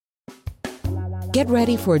Get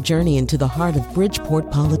ready for a journey into the heart of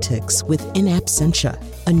Bridgeport politics with In Absentia,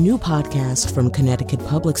 a new podcast from Connecticut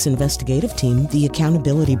Public's investigative team, The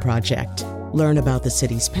Accountability Project. Learn about the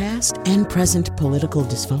city's past and present political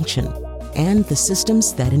dysfunction and the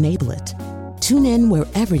systems that enable it. Tune in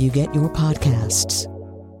wherever you get your podcasts.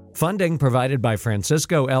 Funding provided by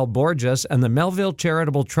Francisco L. Borges and the Melville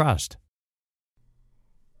Charitable Trust.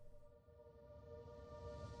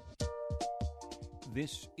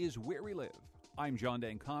 This is Where We Live. I'm John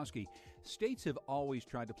Dankosky. States have always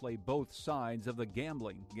tried to play both sides of the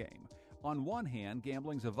gambling game. On one hand,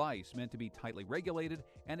 gambling's a vice meant to be tightly regulated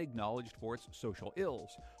and acknowledged for its social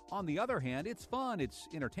ills. On the other hand, it's fun, it's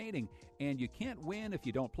entertaining, and you can't win if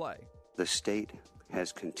you don't play. The state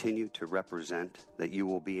has continued to represent that you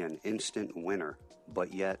will be an instant winner,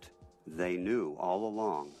 but yet they knew all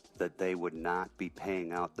along that they would not be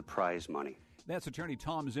paying out the prize money. That's attorney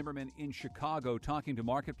Tom Zimmerman in Chicago talking to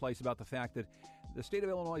Marketplace about the fact that the state of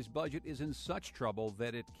Illinois' budget is in such trouble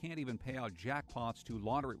that it can't even pay out jackpots to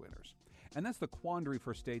lottery winners. And that's the quandary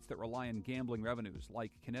for states that rely on gambling revenues,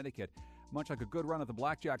 like Connecticut. Much like a good run at the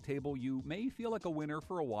blackjack table, you may feel like a winner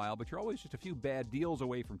for a while, but you're always just a few bad deals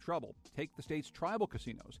away from trouble. Take the state's tribal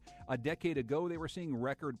casinos. A decade ago, they were seeing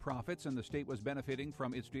record profits, and the state was benefiting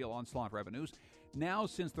from its deal on slot revenues. Now,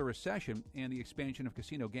 since the recession and the expansion of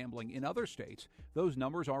casino gambling in other states, those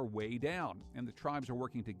numbers are way down, and the tribes are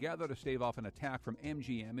working together to stave off an attack from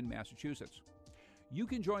MGM in Massachusetts. You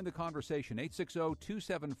can join the conversation,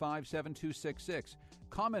 860-275-7266.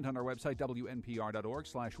 Comment on our website,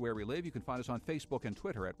 wnpr.org/where we live. You can find us on Facebook and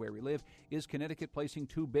Twitter at Where We Live. Is Connecticut placing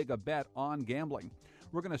too big a bet on gambling?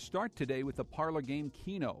 We're going to start today with the parlor game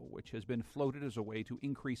Keno, which has been floated as a way to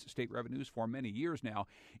increase state revenues for many years now.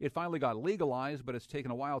 It finally got legalized, but it's taken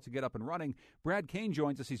a while to get up and running. Brad Kane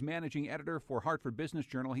joins us. He's managing editor for Hartford Business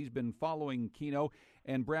Journal. He's been following Keno.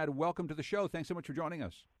 And Brad, welcome to the show. Thanks so much for joining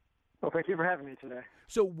us. Well, thank you for having me today.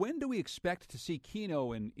 So when do we expect to see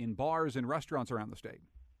Keno in bars and restaurants around the state?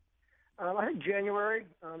 I think January.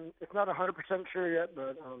 It's not 100% sure yet,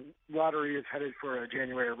 but lottery is headed for a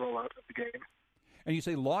January rollout of the game. And you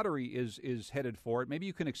say lottery is headed for it. Maybe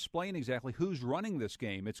you can explain exactly who's running this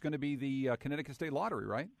game. It's going to be the Connecticut State Lottery,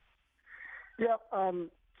 right? Yeah.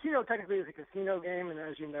 Keno technically is a casino game, and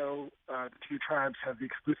as you know, the two tribes have the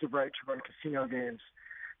exclusive right to run casino games.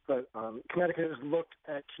 But Connecticut has looked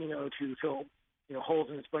at Keno to fill holes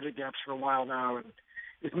in its budget gaps for a while now, and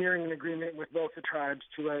is nearing an agreement with both the tribes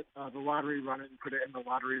to let the lottery run it and put it in the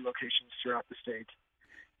lottery locations throughout the state.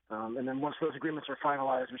 And then once those agreements are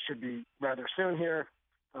finalized, which should be rather soon here,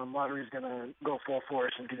 lottery is going to go full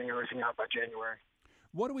force and getting everything out by January.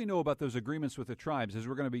 What do we know about those agreements with the tribes? As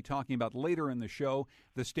we're going to be talking about later in the show,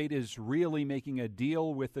 the state is really making a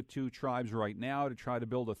deal with the two tribes right now to try to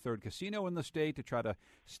build a third casino in the state, to try to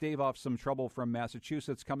stave off some trouble from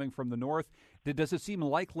Massachusetts coming from the north. Does it seem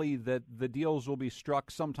likely that the deals will be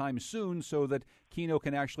struck sometime soon so that Keno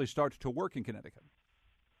can actually start to work in Connecticut?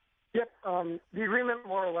 Yep. The agreement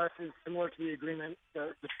more or less is similar to the agreement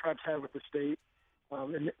that the tribes had with the state.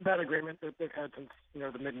 And that agreement that they've had since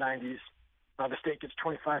the mid-'90s. The state gets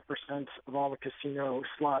 25% of all the casino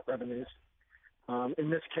slot revenues. In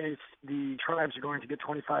this case, the tribes are going to get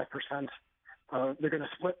 25%. They're going to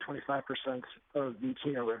split 25% of the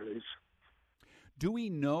Keno revenues. Do we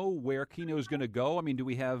know where Keno is going to go? I mean, do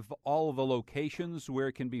we have all of the locations where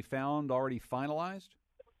it can be found already finalized?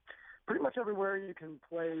 Pretty much everywhere you can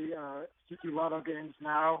play CT Lotto games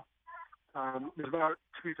now. There's about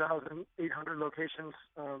 2,800 locations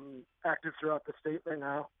active throughout the state right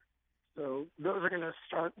now. So those are going to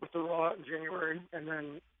start with the rollout in January, and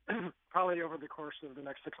then probably over the course of the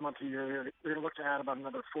next 6 months a year, we're going to look to add about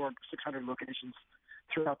another 400 to 600 locations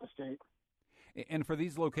throughout the state. And for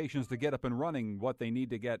these locations to get up and running, what they need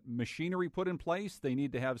to get machinery put in place, they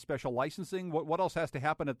need to have special licensing. What else has to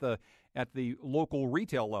happen at the local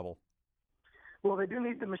retail level? Well, they do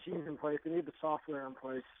need the machines in place. They need the software in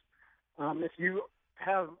place. If you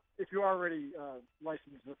already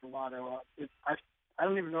licensed with the Lotto, I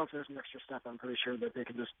don't even know if there's an extra step. I'm pretty sure that they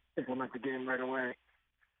can just implement the game right away.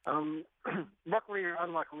 Luckily or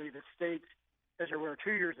unluckily, the state, as you're aware,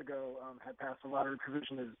 2 years ago had passed a lottery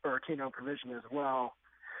provision or a Keno provision as well.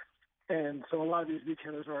 And so a lot of these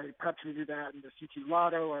retailers are already prepped to do that, and the CT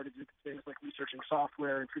Lotto already did things like researching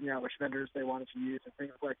software and figuring out which vendors they wanted to use and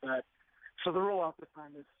things like that. So the rollout this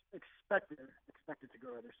time is expected to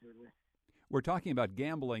go rather smoothly. We're talking about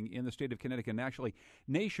gambling in the state of Connecticut and actually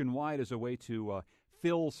nationwide as a way to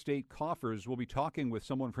fill state coffers. We'll be talking with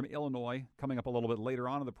someone from Illinois coming up a little bit later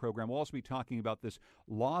on in the program. We'll also be talking about this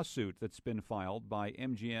lawsuit that's been filed by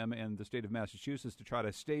MGM and the state of Massachusetts to try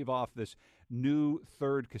to stave off this new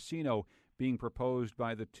third casino being proposed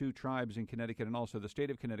by the two tribes in Connecticut and also the state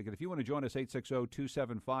of Connecticut. If you want to join us,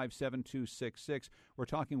 860-275-7266. We're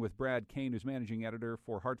talking with Brad Kane, who's managing editor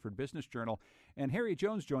for Hartford Business Journal. And Harriet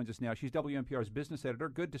Jones joins us now. She's WNPR's business editor.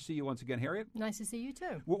 Good to see you once again, Harriet. Nice to see you,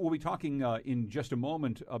 too. We'll be talking in just a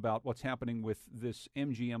moment about what's happening with this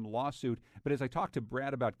MGM lawsuit. But as I talk to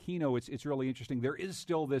Brad about Keno, it's really interesting. There is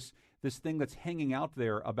still this thing that's hanging out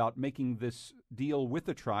there about making this deal with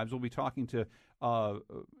the tribes. We'll be talking to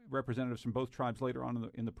representatives from both tribes later on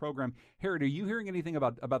in the program. Harriet, are you hearing anything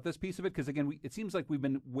about this piece of it? Because, again, it seems like we've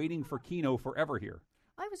been waiting for Keno forever here.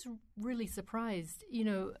 I was really surprised,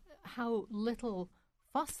 how little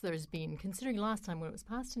fuss there's been, considering last time when it was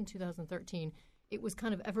passed in 2013, it was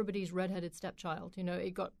kind of everybody's redheaded stepchild.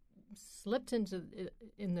 It got slipped in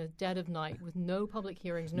the dead of night with no public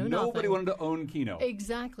hearings, nothing. Nobody wanted to own Keno.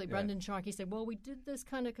 Exactly. Yeah. Brendan Sharkey said, well, we did this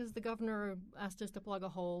kind of because the governor asked us to plug a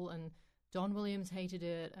hole, and Don Williams hated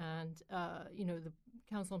it, and, the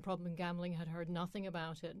Council on Problem Gambling had heard nothing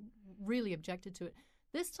about it, really objected to it.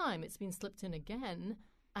 This time it's been slipped in again,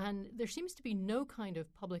 and there seems to be no kind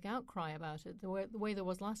of public outcry about it the way there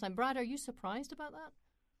was last time. Brad, are you surprised about that?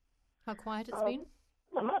 How quiet it's been?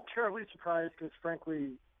 I'm not terribly surprised because,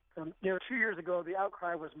 frankly, 2 years ago, the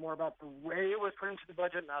outcry was more about the way it was put into the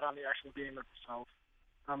budget, not on the actual game itself.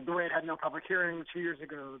 The way it had no public hearing 2 years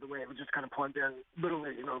ago, the way it was just kind of plugged in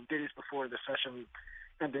literally, days before the session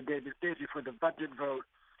and the days before the budget vote.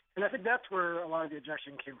 And I think that's where a lot of the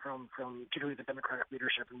objection came from particularly the Democratic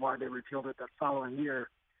leadership and why they repealed it that following year.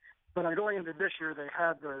 But going into this year, they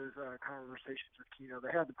had those conversations with Keno.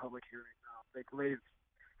 They had the public hearing. They gave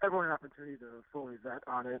everyone an opportunity to fully vet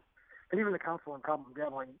on it. And even the Council on Problem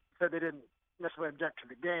Gambling said they didn't necessarily object to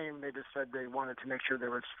the game. They just said they wanted to make sure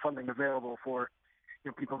there was funding available for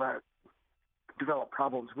people that develop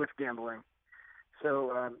problems with gambling.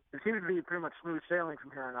 So it seemed to be pretty much smooth sailing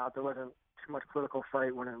from here on out. There wasn't too much political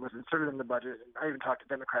fight when it was inserted in the budget. And I even talked to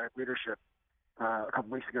Democratic leadership a couple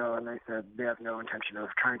weeks ago, and they said they have no intention of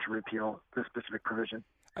trying to repeal this specific provision.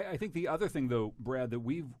 I think the other thing, though, Brad, that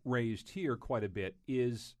we've raised here quite a bit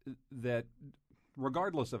is that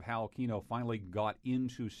regardless of how Keno finally got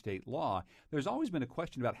into state law, there's always been a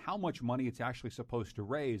question about how much money it's actually supposed to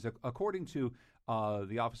raise. According to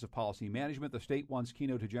the Office of Policy Management, the state wants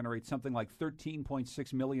Keno to generate something like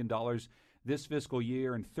 $13.6 million this fiscal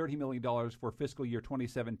year and $30 million for fiscal year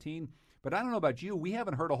 2017. But I don't know about you. We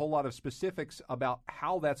haven't heard a whole lot of specifics about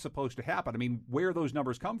how that's supposed to happen. I mean, where those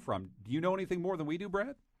numbers come from. Do you know anything more than we do,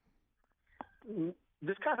 Brad?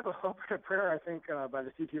 This kind of a hope and a prayer, I think, by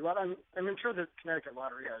the CT lot. I'm sure the Connecticut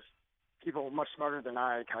Lottery has people much smarter than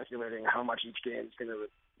I calculating how much each game is going to,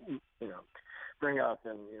 bring up,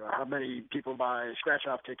 and how many people buy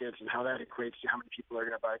scratch-off tickets, and how that equates to how many people are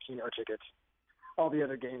going to buy Keno tickets. All the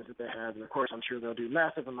other games that they have, and of course, I'm sure they'll do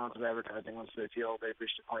massive amounts of advertising once they feel they've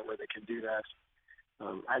reached a point where they can do that.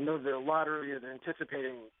 I know the lottery is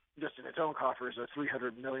anticipating just in its own coffers a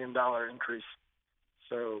 $300 million increase.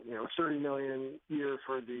 So, $30 million a year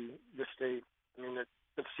for the state. I mean, it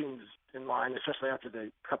seems in line, especially after they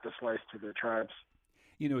cut the slice to the tribes.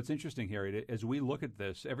 It's interesting, Harriet, as we look at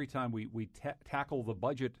this, every time we tackle the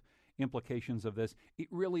budget implications of this, it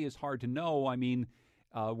really is hard to know. I mean,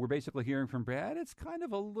 we're basically hearing from Brad. It's kind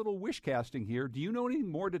of a little wish casting here. Do you know any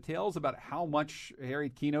more details about how much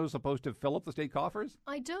Harriet Keno is supposed to fill up the state coffers?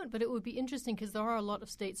 I don't, but it would be interesting because there are a lot of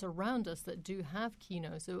states around us that do have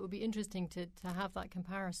Keno. So it would be interesting to have that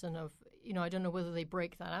comparison of, I don't know whether they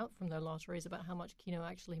break that out from their lotteries about how much Keno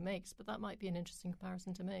actually makes, but that might be an interesting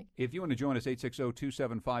comparison to make. If you want to join us,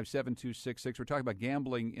 860-275-7266. We're talking about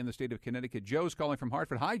gambling in the state of Connecticut. Joe's calling from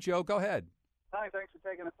Hartford. Hi, Joe. Go ahead. Hi, thanks for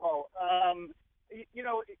taking the call. It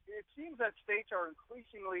seems that states are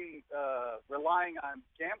increasingly relying on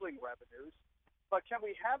gambling revenues, but can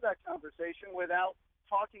we have that conversation without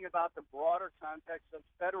talking about the broader context of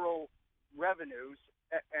federal revenues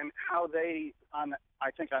and how they,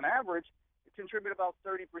 I think on average, contribute about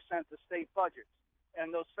 30% to state budgets?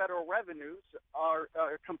 And those federal revenues are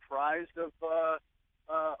comprised of our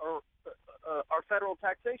federal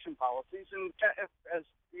taxation policies. And as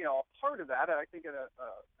part of that, I think an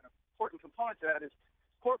important component to that is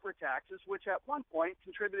corporate taxes, which at one point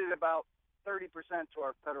contributed about 30% to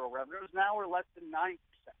our federal revenues. Now we're less than 9%.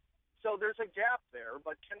 So there's a gap there.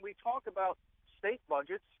 But can we talk about state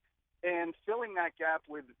budgets and filling that gap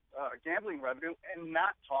with gambling revenue and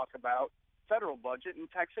not talk about federal budget and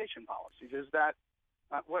taxation policies? Is that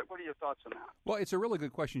what are your thoughts on that? Well, it's a really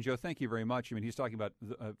good question, Joe. Thank you very much. I mean, he's talking about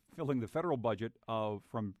filling the federal budget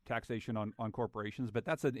from taxation on corporations, but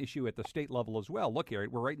that's an issue at the state level as well. Look here,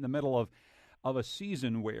 we're right in the middle of a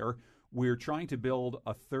season where we're trying to build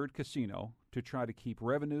a third casino to try to keep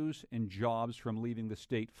revenues and jobs from leaving the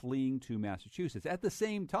state, fleeing to Massachusetts. At the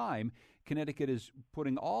same time, Connecticut is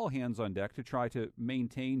putting all hands on deck to try to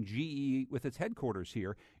maintain GE with its headquarters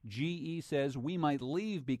here. GE says we might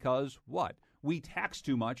leave because what? We tax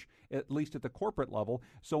too much, at least at the corporate level.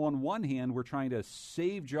 So on one hand, we're trying to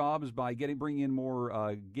save jobs by bringing in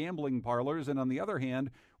more gambling parlors, and on the other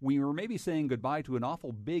hand, we were maybe saying goodbye to an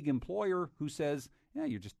awful big employer who says, yeah,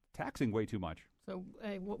 you're just taxing way too much. So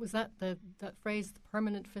what was that phrase, the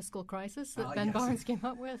permanent fiscal crisis that Ben Barnes came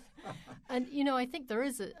up with? And, I think there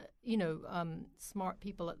is smart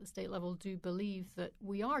people at the state level do believe that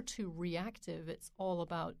we are too reactive. It's all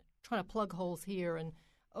about trying to plug holes here and,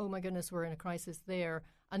 oh my goodness, we're in a crisis there,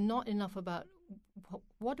 and not enough about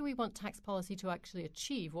what do we want tax policy to actually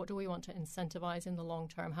achieve? What do we want to incentivize in the long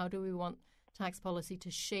term? How do we want tax policy to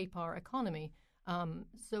shape our economy?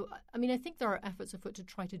 I think there are efforts afoot to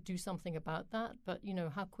try to do something about that, but,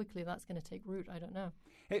 how quickly that's going to take root, I don't know.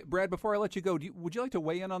 Hey, Brad, before I let you go, would you like to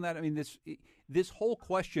weigh in on that? I mean, this whole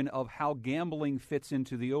question of how gambling fits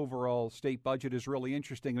into the overall state budget is really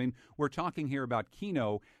interesting. I mean, we're talking here about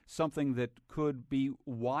Keno, something that could be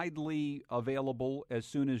widely available as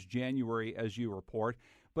soon as January, as you report.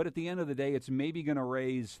 But at the end of the day, it's maybe going to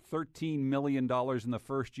raise $13 million in the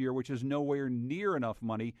first year, which is nowhere near enough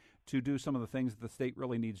money to do some of the things that the state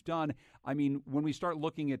really needs done. I mean, when we start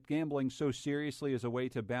looking at gambling so seriously as a way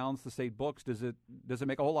to balance the state books, does it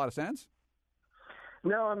make a whole lot of sense?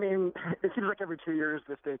 No, I mean, it seems like every 2 years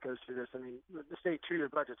the state goes through this. I mean, the state 2-year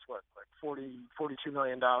budget's what, like $42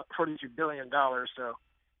 billion. So,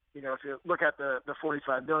 if you look at the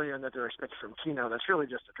 $45 billion that they're expecting from Keno, that's really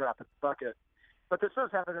just a drop in the bucket. But this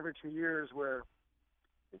does happen every 2 years where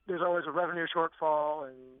there's always a revenue shortfall,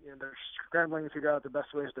 and they're scrambling to figure out the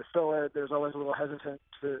best ways to fill it. There's always a little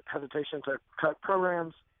hesitation to cut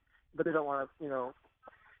programs, but they don't want to,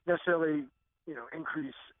 necessarily,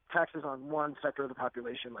 increase taxes on one sector of the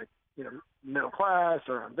population, like middle class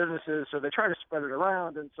or on businesses. So they try to spread it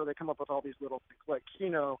around, and so they come up with all these little things like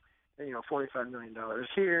Keno, $45 million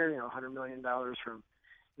here, $100 million from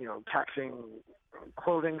taxing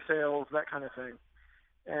clothing sales, that kind of thing.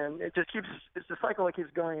 And it's a cycle that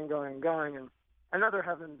keeps going and going and going. And I know they're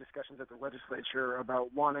having discussions at the legislature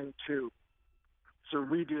about wanting to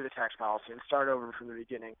redo the tax policy and start over from the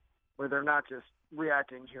beginning, where they're not just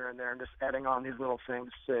reacting here and there and just adding on these little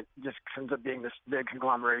things that just ends up being this big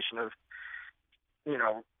conglomeration of,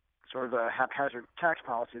 sort of a haphazard tax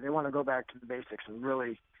policy. They want to go back to the basics and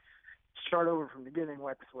really start over from the beginning,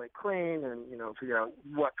 wipe the slate clean, and figure out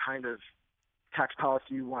what kind of tax policy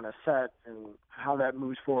you want to set and how that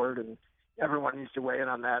moves forward. And everyone needs to weigh in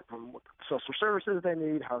on that, from what social services they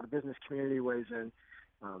need, how the business community weighs in,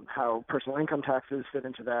 how personal income taxes fit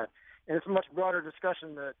into that. And it's a much broader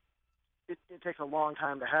discussion that it takes a long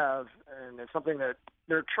time to have, and it's something that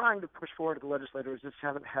they're trying to push forward to the legislators. Just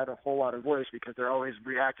haven't had a whole lot of voice because they're always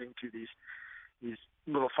reacting to these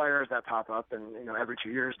little fires that pop up, and every 2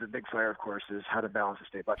 years the big fire, of course, is how to balance the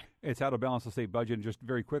state budget. It's how to balance the state budget. And just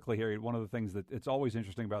very quickly, Harry, one of the things that it's always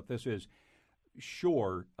interesting about this is,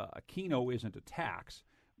 sure, Keno isn't a tax,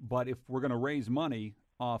 but if we're going to raise money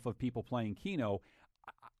off of people playing Keno,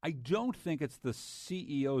 I don't think it's the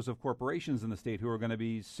CEOs of corporations in the state who are going to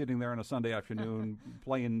be sitting there on a Sunday afternoon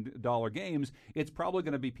playing dollar games. It's probably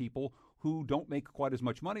going to be people who don't make quite as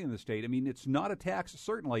much money in the state. I mean, it's not a tax,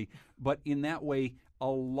 certainly, but in that way, a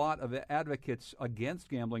lot of advocates against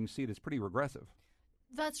gambling see it as pretty regressive.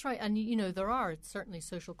 That's right. And, there are certainly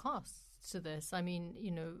social costs to this. I mean,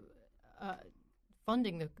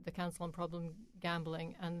 funding the Council on Problem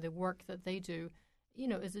Gambling and the work that they do,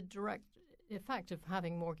 is a direct effect of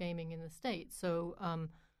having more gaming in the state. So,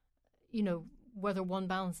 whether one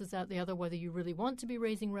balances out the other, whether you really want to be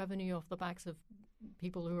raising revenue off the backs of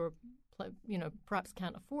people who are, perhaps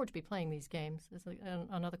can't afford to be playing these games is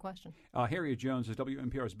another question. Harriet Jones is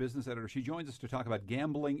WNPR's business editor. She joins us to talk about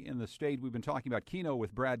gambling in the state. We've been talking about Keno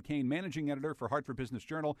with Brad Kane, managing editor for Hartford Business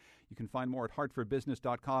Journal. You can find more at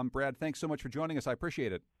hartfordbusiness.com. Brad, thanks so much for joining us. I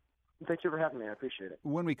appreciate it. Thank you for having me. I appreciate it.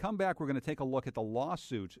 When we come back, we're going to take a look at the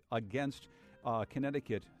lawsuit against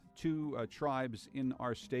Connecticut. Two tribes in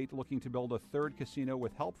our state looking to build a third casino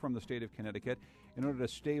with help from the state of Connecticut in order to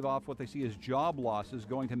stave off what they see as job losses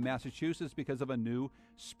going to Massachusetts because of a new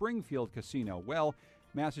Springfield casino. Well,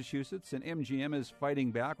 Massachusetts and MGM is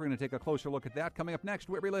fighting back. We're going to take a closer look at that coming up next,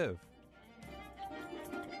 Where We Live.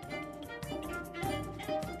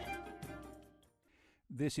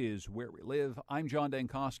 This is Where We Live. I'm John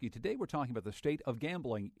Dankosky. Today we're talking about the state of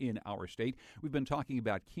gambling in our state. We've been talking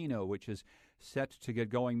about Keno, which is set to get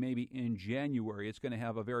going maybe in January. It's going to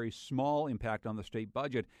have a very small impact on the state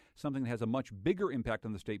budget. Something that has a much bigger impact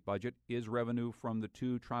on the state budget is revenue from the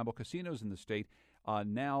two tribal casinos in the state.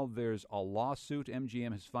 Now there's a lawsuit.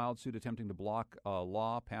 MGM has filed suit attempting to block a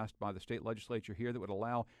law passed by the state legislature here that would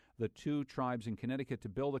allow the two tribes in Connecticut to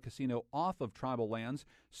build a casino off of tribal lands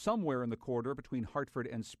somewhere in the corridor between Hartford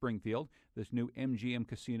and Springfield. This new MGM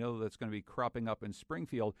casino that's going to be cropping up in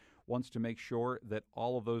Springfield wants to make sure that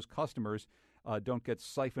all of those customers don't get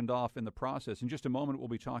siphoned off in the process. In just a moment, we'll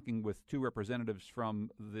be talking with two representatives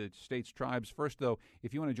from the state's tribes. First, though,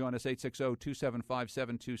 if you want to join us,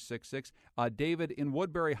 860-275-7266. David in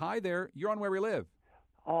Woodbury, hi there. You're on Where We Live.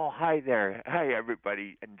 Oh, hi there. Hi,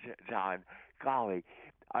 everybody. And John, golly,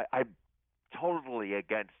 I'm totally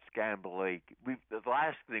against gambling. The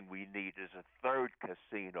last thing we need is a third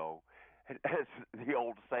casino. And as the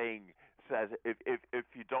old saying says, if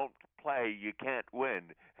you don't play, you can't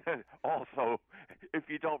win. Also, if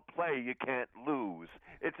you don't play, you can't lose.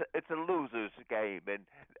 It's a loser's game, and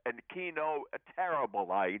Keno, a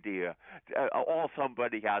terrible idea. All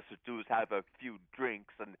somebody has to do is have a few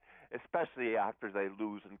drinks, and especially after they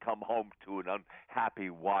lose and come home to an unhappy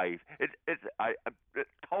wife. I'm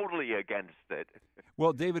totally against it.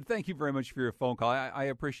 Well, David, thank you very much for your phone call. I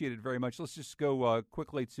appreciate it very much. Let's just go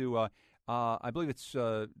quickly to, I believe it's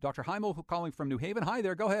Dr. Heimel calling from New Haven. Hi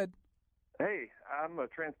there. Go ahead. Hey, I'm a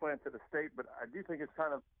transplant to the state, but I do think it's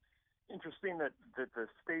kind of interesting that the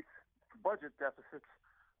state's budget deficits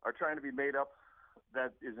are trying to be made up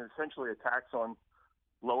that is essentially a tax on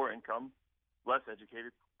lower income, less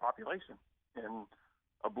educated population in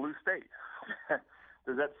a blue state.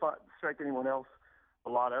 Does that strike anyone else?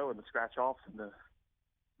 The lotto and the scratch-offs, and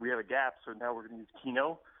we have a gap, so now we're going to use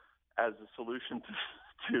Keno as a solution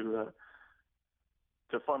to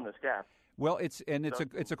fund this gap. Well, it's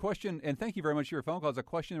a question, and thank you very much for your phone call. It's a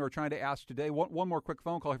question we're trying to ask today. One more quick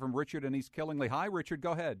phone call from Richard in East Killingly. Hi, Richard.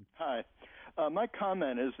 Go ahead. Hi. My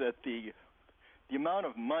comment is that the amount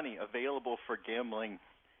of money available for gambling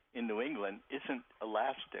in New England isn't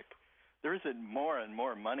elastic. There isn't more and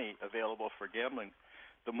more money available for gambling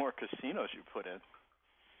the more casinos you put in.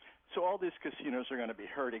 So all these casinos are going to be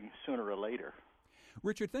hurting sooner or later.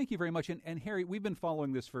 Richard, thank you very much. And Harry, we've been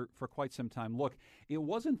following this for quite some time. Look, it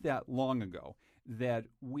wasn't that long ago that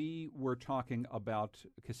we were talking about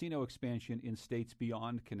casino expansion in states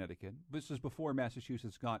beyond Connecticut. This was before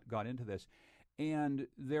Massachusetts got into this. And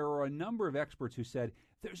there are a number of experts who said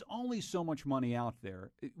there's only so much money out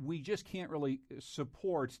there. We just can't really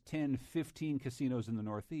support 10, 15 casinos in the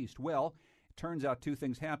Northeast. Well, it turns out two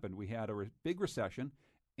things happened. We had a big recession,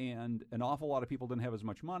 and an awful lot of people didn't have as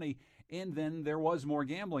much money, and then there was more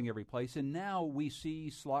gambling every place, and now we see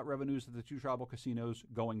slot revenues at the two tribal casinos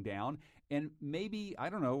going down, and maybe, I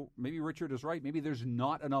don't know, maybe Richard is right, maybe there's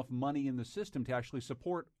not enough money in the system to actually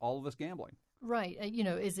support all of this gambling. Right.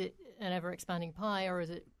 Is it an ever-expanding pie, or is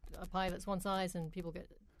it a pie that's one size and people get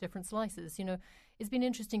different slices? It's been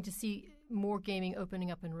interesting to see more gaming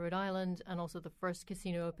opening up in Rhode Island and also the first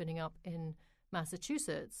casino opening up in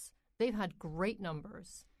Massachusetts. They've had great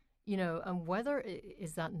numbers, and whether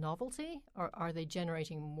is that novelty, or are they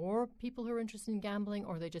generating more people who are interested in gambling,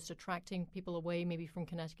 or are they just attracting people away maybe from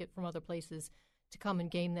Connecticut, from other places, to come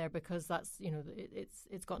and game there because that's,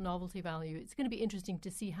 it's got novelty value. It's going to be interesting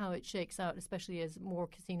to see how it shakes out, especially as more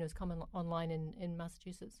casinos come online in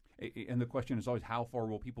Massachusetts. And the question is always, how far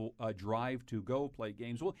will people drive to go play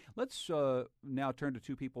games? Well, let's now turn to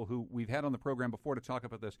two people who we've had on the program before to talk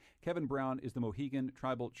about this. Kevin Brown is the Mohegan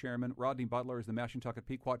Tribal Chairman. Rodney Butler is the Mashantucket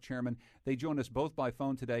Pequot Chairman. They join us both by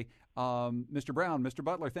phone today. Mr. Brown, Mr.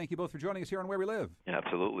 Butler, thank you both for joining us here on Where We Live. Yeah,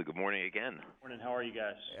 absolutely. Good morning again. Morning. How are you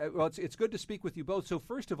guys? Well, it's good to speak with you both. So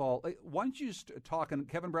first of all, why don't you talk, and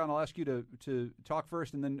Kevin Brown, I'll ask you to talk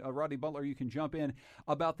first, and then Rodney Butler, you can jump in,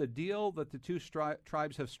 about the deal that the two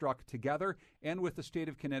tribes have struck together and with the state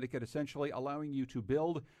of Connecticut, essentially allowing you to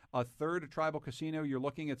build a third tribal casino. You're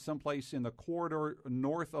looking at someplace in the corridor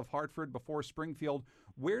north of Hartford before Springfield.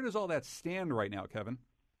 Where does all that stand right now, Kevin?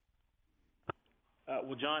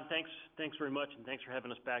 Well, John, thanks very much, and thanks for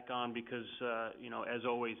having us back on because, as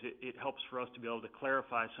always, it helps for us to be able to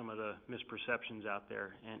clarify some of the misperceptions out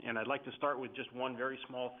there. And I'd like to start with just one very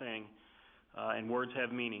small thing, and words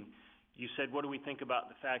have meaning. You said, what do we think about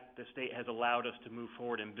the fact the state has allowed us to move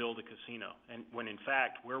forward and build a casino? And when, in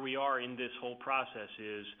fact, where we are in this whole process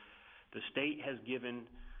is the state has given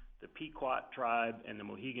the Pequot tribe and the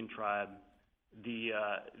Mohegan tribe the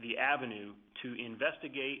avenue to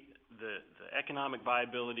investigate the economic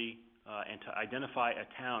viability and to identify a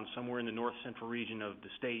town somewhere in the north central region of the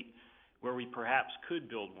state where we perhaps could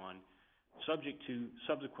build one, subject to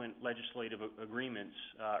subsequent legislative agreements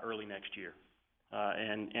early next year.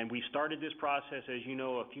 And we started this process, as you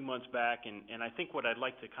know, a few months back, and I think what I'd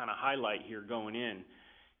like to kind of highlight here going in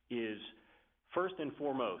is, first and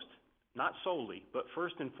foremost, not solely, but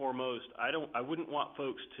first and foremost, I wouldn't want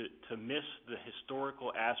folks to miss the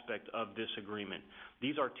historical aspect of this agreement.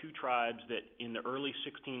 These are two tribes that in the early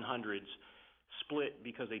 1600s split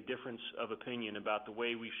because a difference of opinion about the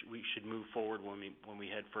way we should move forward when we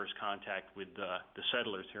had first contact with the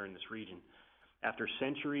settlers here in this region. After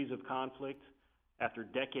centuries of conflict, after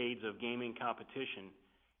decades of gaming competition,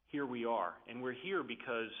 here we are. And we're here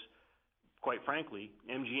because, quite frankly,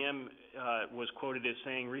 MGM was quoted as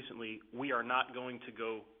saying recently, "We are not going to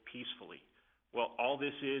go peacefully." Well, all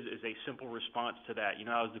this is a simple response to that. You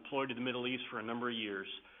know, I was deployed to the Middle East for a number of years,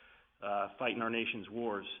 fighting our nation's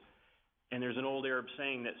wars. And there's an old Arab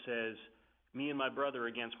saying that says, "Me and my brother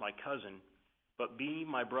against my cousin, but be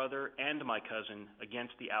my brother and my cousin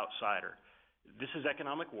against the outsider." This is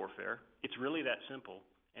economic warfare. It's really that simple.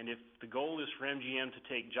 And if the goal is for MGM to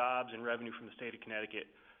take jobs and revenue from the state of Connecticut,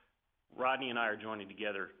 Rodney and I are joining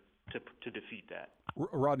together to defeat that.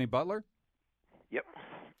 Rodney Butler? Yep.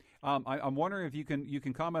 I'm wondering if you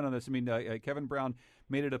can comment on this. I mean, Kevin Brown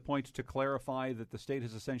made it a point to clarify that the state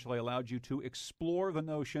has essentially allowed you to explore the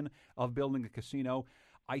notion of building a casino.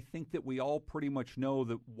 I think that we all pretty much know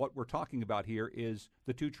that what we're talking about here is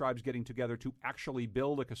the two tribes getting together to actually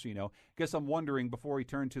build a casino. I guess I'm wondering, before we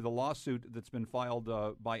turn to the lawsuit that's been filed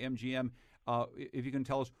by MGM, if you can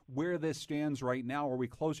tell us where this stands right now. Are we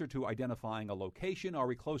closer to identifying a location? Are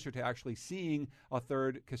we closer to actually seeing a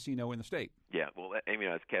third casino in the state? Yeah, well, I mean,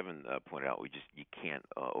 as Kevin pointed out, you can't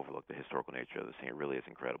overlook the historical nature of this thing. It really is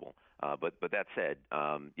incredible. But that said,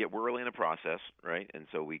 we're early in the process, right? And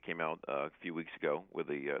so we came out a few weeks ago with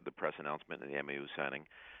the press announcement and the MOU signing,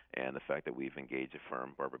 and the fact that we've engaged a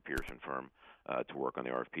firm, Barbara Pearson firm, to work on the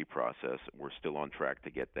RFP process. We're still on track to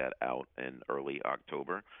get that out in early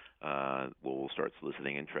October. We'll start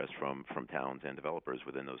soliciting interest from towns and developers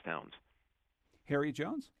within those towns. Harry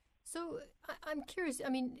Jones? So I'm curious, I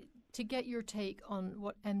mean, to get your take on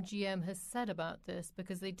what MGM has said about this,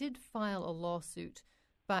 because they did file a lawsuit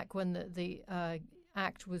back when the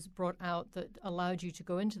act was brought out that allowed you to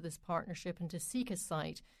go into this partnership and to seek a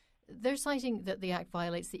site. They're citing that the act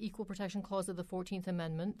violates the Equal Protection Clause of the 14th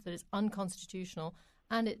Amendment, that it's unconstitutional,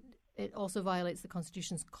 and it also violates the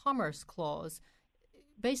Constitution's Commerce Clause.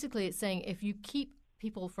 Basically, it's saying if you keep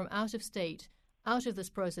people from out of state out of this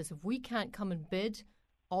process, if we can't come and bid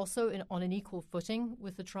also on an equal footing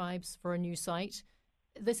with the tribes for a new site,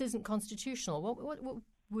 this isn't constitutional. What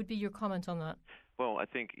would be your comment on that? Well, I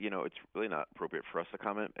think, it's really not appropriate for us to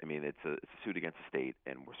comment. I mean, it's a suit against the state,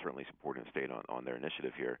 and we're certainly supporting the state on their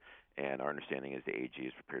initiative here. And our understanding is the AG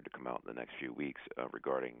is prepared to come out in the next few weeks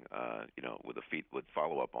regarding, with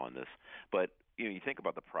follow-up on this. But, you think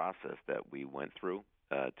about the process that we went through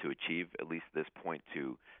to achieve at least this point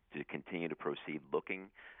to continue to proceed looking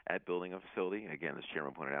at building a facility. Again, as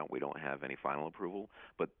Chairman pointed out, we don't have any final approval,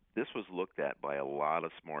 but this was looked at by a lot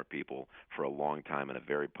of smart people for a long time in a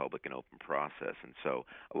very public and open process. And so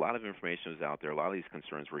a lot of information was out there. A lot of these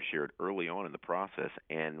concerns were shared early on in the process,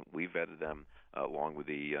 and we vetted them along with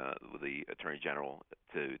the Attorney General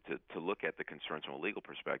to look at the concerns from a legal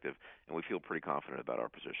perspective, and we feel pretty confident about our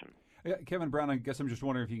position. Kevin Brown, I guess I'm just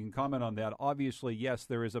wondering if you can comment on that. Obviously, yes,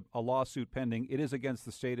 there is a lawsuit pending. It is against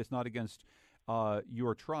the state. It's not against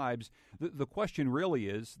your tribes. The question really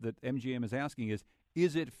is that MGM is asking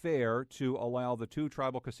is it fair to allow the two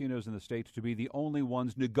tribal casinos in the state to be the only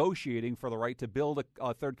ones negotiating for the right to build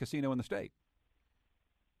a third casino in the state?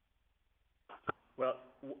 Well,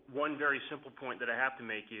 one very simple point that I have to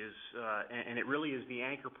make is, and it really is the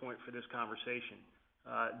anchor point for this conversation,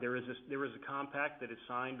 there is a compact that is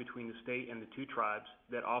signed between the state and the two tribes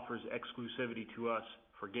that offers exclusivity to us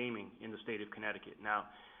for gaming in the state of Connecticut. Now,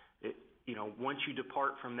 once you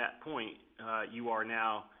depart from that point, you are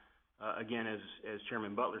now, again, as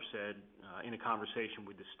Chairman Butler said, in a conversation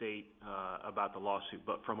with the state about the lawsuit.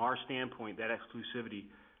 But from our standpoint, that exclusivity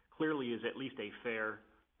clearly is at least a fair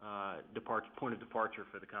point of departure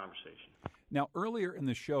for the conversation. Now, earlier in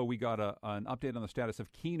the show, we got an update on the status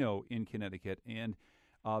of Keno in Connecticut, and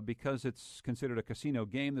because it's considered a casino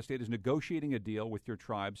game, the state is negotiating a deal with your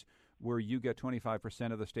tribes where you get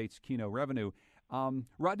 25% of the state's Keno revenue.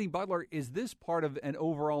 Rodney Butler, is this part of an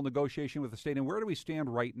overall negotiation with the state, and where do we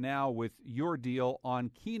stand right now with your deal on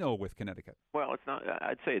Keno with Connecticut? Well, it's not.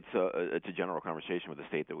 I'd say it's a general conversation with the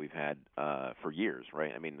state that we've had for years,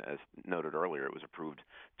 right? I mean, as noted earlier, it was approved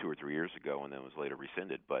 2 or 3 years ago, and then was later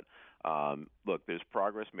rescinded. But look, there's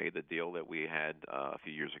progress made. The deal that we had a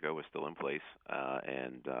few years ago is still in place,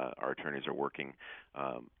 and our attorneys are working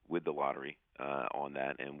with the lottery on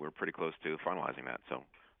that, and we're pretty close to finalizing that. So,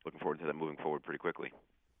 looking forward to that moving forward pretty quickly.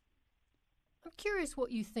 I'm curious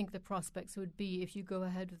what you think the prospects would be if you go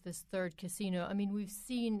ahead with this third casino. I mean, we've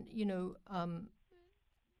seen,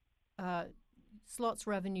 slots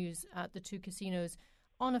revenues at the 2 casinos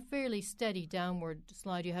on a fairly steady downward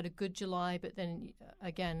slide. You had a good July, but then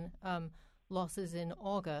again, losses in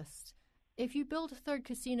August. If you build a third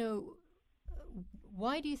casino,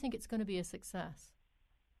 why do you think it's going to be a success?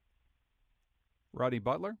 Rodney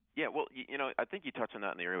Butler? Yeah, well, I think you touched on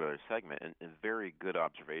that in the earlier segment, and very good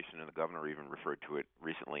observation, and the governor even referred to it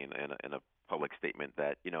recently in a public statement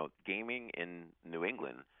that, gaming in New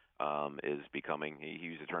England is becoming, he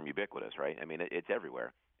used the term ubiquitous, right? I mean, it's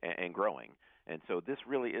everywhere and growing. And so this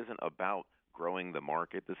really isn't about growing the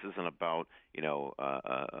market. This isn't about,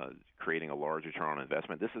 creating a large return on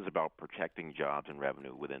investment. This is about protecting jobs and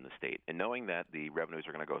revenue within the state. And knowing that the revenues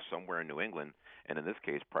are going to go somewhere in New England, and in this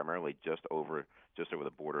case, primarily just over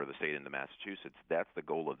the border of the state into Massachusetts, that's the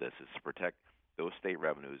goal of this, is to protect those state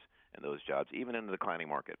revenues and those jobs, even in the declining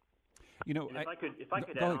market. If I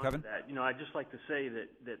could add on to that, I'd just like to say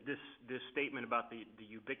that this statement about the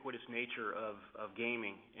ubiquitous nature of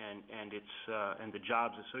gaming and the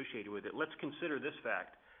jobs associated with it. Let's consider this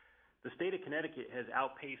fact: the state of Connecticut has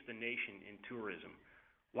outpaced the nation in tourism.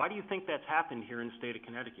 Why do you think that's happened here in the state of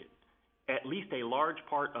Connecticut? At least a large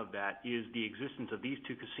part of that is the existence of these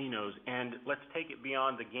 2 casinos, and let's take it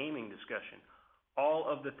beyond the gaming discussion. All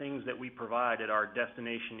of the things that we provide at our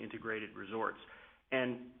destination integrated resorts.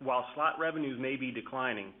 And while slot revenues may be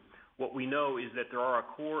declining, what we know is that there are a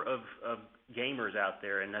core of gamers out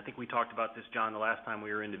there, and I think we talked about this, John, the last time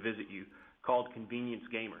we were in to visit you, called convenience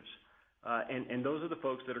gamers. And those are the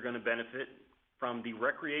folks that are going to benefit from the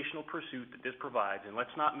recreational pursuit that this provides. And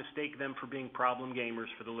let's not mistake them for being problem gamers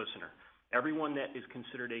for the listener. Everyone that is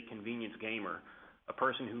considered a convenience gamer, a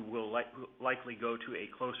person who will likely go to a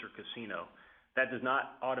closer casino, that does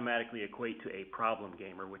not automatically equate to a problem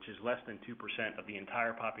gamer, which is less than 2% of the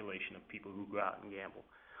entire population of people who go out and gamble.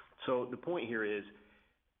 So the point here is,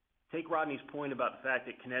 take Rodney's point about the fact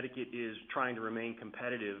that Connecticut is trying to remain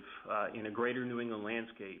competitive in a greater New England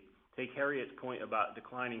landscape. Take Harriet's point about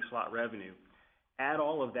declining slot revenue. Add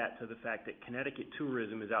all of that to the fact that Connecticut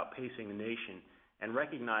tourism is outpacing the nation, and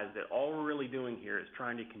recognize that all we're really doing here is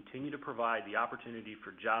trying to continue to provide the opportunity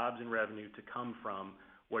for jobs and revenue to come from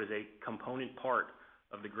what is a component part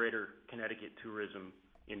of the greater Connecticut tourism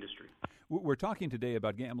industry. We're talking today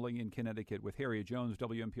about gambling in Connecticut with Harriet Jones,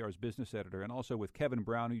 WNPR's business editor, and also with Kevin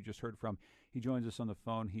Brown, who you just heard from. He joins us on the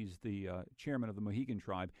phone. He's the chairman of the Mohegan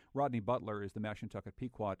Tribe. Rodney Butler is the Mashantucket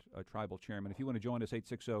Pequot tribal chairman. If you want to join us,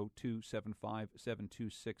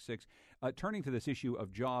 860-275-7266. Turning to this issue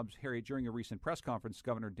of jobs, Harriet, during a recent press conference,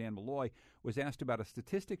 Governor Dan Malloy was asked about a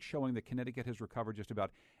statistic showing that Connecticut has recovered just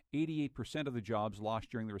about 88% of the jobs lost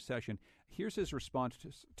during the recession. Here's his response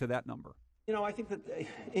to that number. I think that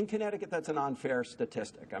in Connecticut, that's an unfair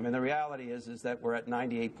statistic. I mean, the reality is that we're at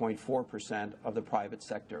 98.4% of the private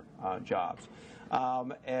sector jobs.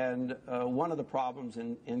 And one of the problems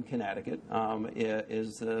in Connecticut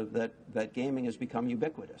is that gaming has become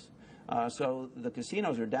ubiquitous. So the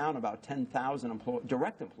casinos are down about 10,000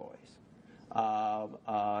 direct employees.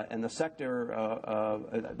 And the sector,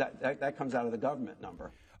 that comes out of the government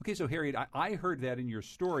number. Okay, so Harriet, I heard that in your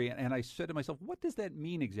story, and I said to myself, what does that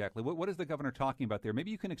mean exactly? What is the governor talking about there? Maybe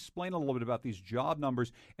you can explain a little bit about these job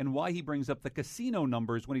numbers and why he brings up the casino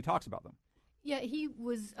numbers when he talks about them. Yeah, he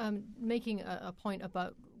was making a point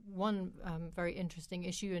about one very interesting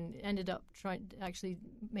issue and ended up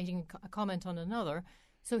making a comment on another.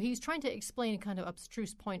 So he's trying to explain a kind of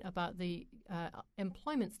abstruse point about the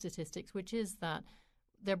employment statistics, which is that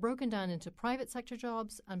they're broken down into private sector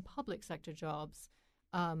jobs and public sector jobs.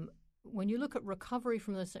 When you look at recovery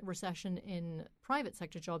from the recession in private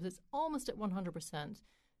sector jobs, it's almost at 100%.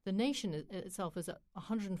 The nation itself is at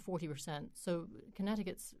 140%. So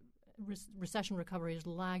Connecticut's recession recovery has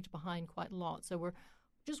lagged behind quite a lot. So we're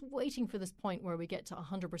just waiting for this point where we get to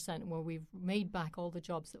 100%, where we've made back all the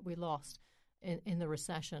jobs that we lost in the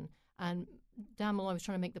recession. And Dan Malloy was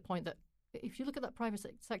trying to make the point that if you look at that private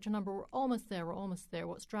sector number, we're almost there.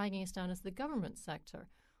 What's dragging us down is the government sector.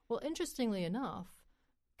 Well, interestingly enough,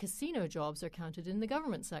 casino jobs are counted in the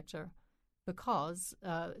government sector. because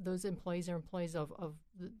those employees are employees of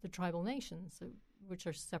the tribal nations, which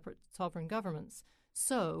are separate sovereign governments.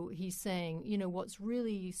 So he's saying, what's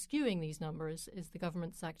really skewing these numbers is the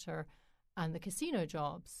government sector and the casino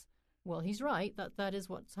jobs. Well, he's right that is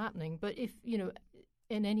what's happening. But if,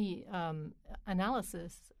 in any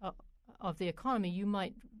analysis of the economy, you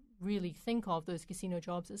might really think of those casino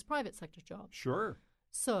jobs as private sector jobs. Sure.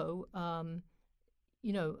 So,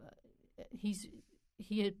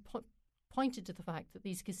 he had pointed to the fact that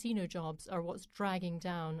these casino jobs are what's dragging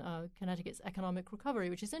down Connecticut's economic recovery,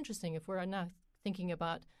 which is interesting if we're now thinking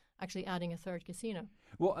about actually adding a third casino.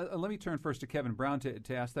 Well, let me turn first to Kevin Brown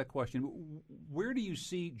to ask that question. Where do you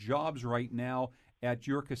see jobs right now at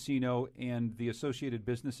your casino and the associated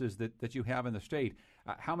businesses that you have in the state?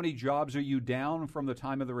 How many jobs are you down from the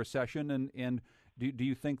time of the recession, and do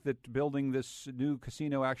you think that building this new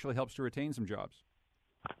casino actually helps to retain some jobs?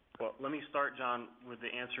 Well, let me start, John, with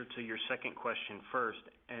the answer to your second question first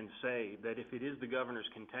and say that if it is the governor's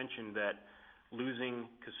contention that losing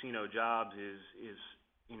casino jobs is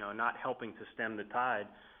not helping to stem the tide,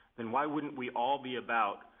 then why wouldn't we all be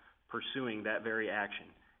about pursuing that very action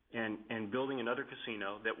and building another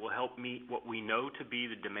casino that will help meet what we know to be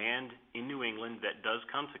the demand in New England that does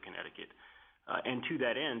come to Connecticut? And to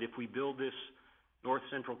that end, if we build this North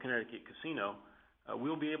Central Connecticut casino,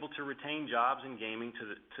 we'll be able to retain jobs in gaming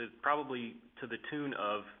to probably to the tune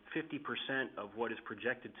of 50% of what is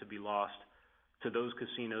projected to be lost to those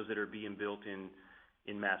casinos that are being built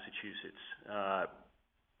in Massachusetts.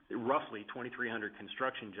 Roughly 2,300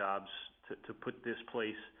 construction jobs to put this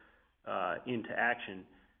place into action,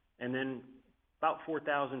 and then about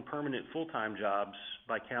 4,000 permanent full-time jobs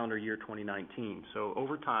by calendar year 2019. So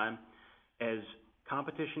over time, as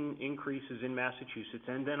competition increases in Massachusetts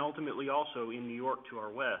and then ultimately also in New York to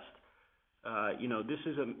our west,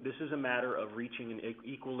 this is a matter of reaching an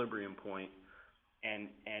equilibrium point. And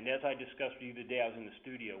as I discussed with you the day I was in the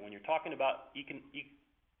studio, when you're talking about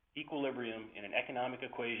equilibrium in an economic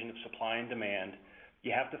equation of supply and demand,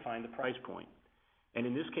 you have to find the price point. And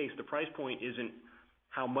in this case, the price point isn't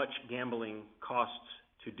how much gambling costs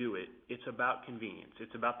to do it. It's about convenience.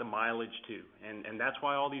 It's about the mileage too. And that's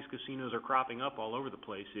why all these casinos are cropping up all over the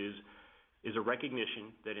place is a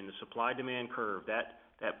recognition that in the supply-demand curve,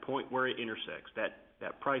 that point where it intersects,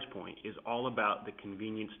 that price point is all about the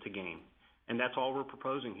convenience to game. And that's all we're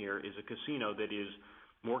proposing here is a casino that is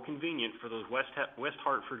more convenient for those West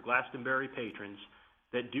Hartford, Glastonbury patrons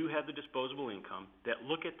that do have the disposable income, that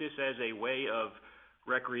look at this as a way of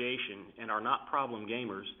recreation and are not problem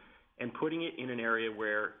gamers, and putting it in an area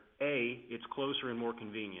where, A, it's closer and more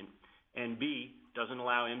convenient, and B, doesn't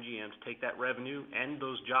allow MGM to take that revenue and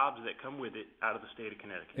those jobs that come with it out of the state of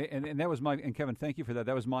Connecticut. And that was and Kevin, thank you for that.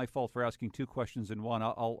 That was my fault for asking two questions in one.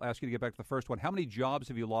 I'll ask you to get back to the first one. How many jobs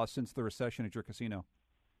have you lost since the recession at your casino?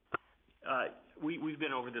 We've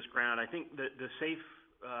been over this ground. I think the safe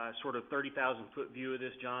sort of 30,000-foot view of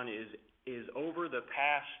this, John, is over the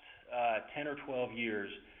past 10 or 12 years,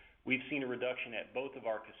 we've seen a reduction at both of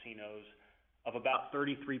our casinos of about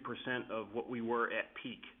 33% of what we were at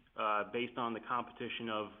peak, based on the competition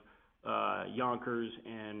of Yonkers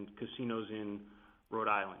and casinos in Rhode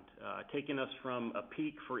Island, taking us from a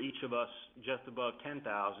peak for each of us just above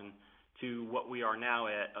 10,000 to what we are now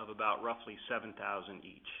at of about roughly 7,000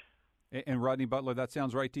 each. And Rodney Butler, that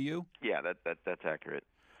sounds right to you? Yeah, that's accurate.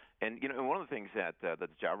 And one of the things that the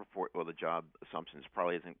job report or the job assumptions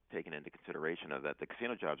probably isn't taken into consideration of that the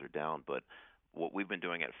casino jobs are down, but what we've been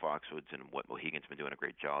doing at Foxwoods and what Mohegan's been doing a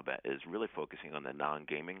great job at is really focusing on the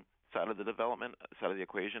non-gaming side of the development side of the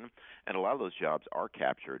equation, and a lot of those jobs are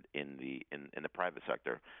captured in the private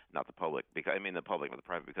sector, not the public. Because the public, but the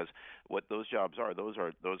private. Because what those jobs are, those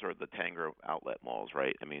are the Tanger outlet malls,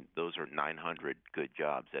 right? I mean, those are 900 good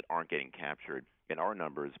jobs that aren't getting captured in our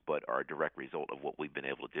numbers, but are a direct result of what we've been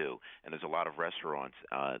able to do. And there's a lot of restaurants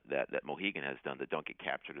that Mohegan has done that don't get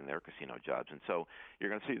captured in their casino jobs. And so you're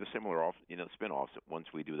going to see the similar spin-offs once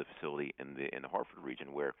we do the facility in the Hartford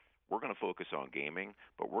region, where we're going to focus on gaming,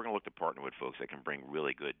 but we're going to look to partner with folks that can bring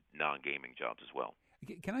really good non-gaming jobs as well.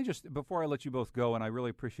 Can I just, before I let you both go, and I really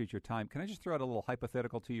appreciate your time, can I just throw out a little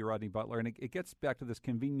hypothetical to you, Rodney Butler? And it gets back to this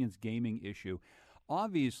convenience gaming issue.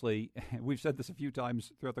 Obviously, we've said this a few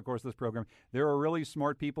times throughout the course of this program, there are really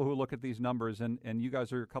smart people who look at these numbers, and you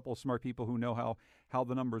guys are a couple of smart people who know how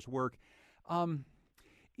the numbers work.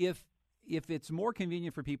 If it's more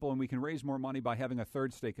convenient for people and we can raise more money by having a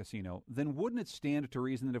third state casino, then wouldn't it stand to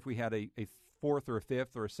reason that if we had a fourth or a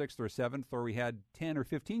fifth or a sixth or a seventh, or we had 10 or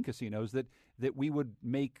 15 casinos, that we would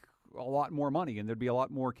make a lot more money, and there'd be a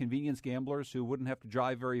lot more convenience gamblers who wouldn't have to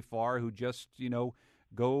drive very far, who just,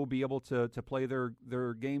 go be able to play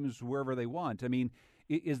their games wherever they want. I mean,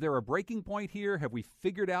 is there a breaking point here? Have we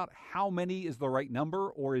figured out how many is the right number,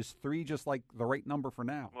 or is 3 just like the right number for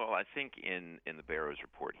now? Well, I think in the Barrows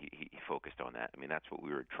report, he focused on that. I mean, that's what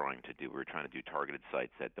we were trying to do. We were trying to do targeted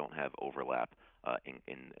sites that don't have overlap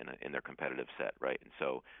in their competitive set, right? And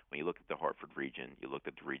so when you look at the Hartford region, you look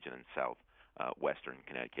at the region in Western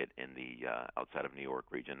Connecticut, in the outside of New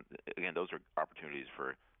York region, again, those are opportunities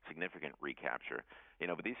for significant recapture.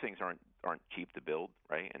 But these things aren't cheap to build,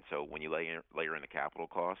 right? And so when you layer in the capital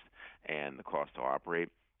cost and the cost to operate,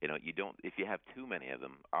 you don't. If you have too many of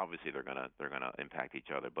them, obviously they're gonna impact each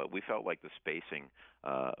other. But we felt like the spacing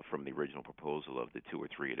from the original proposal of the 2 or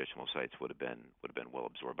 3 additional sites would have been well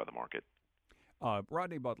absorbed by the market.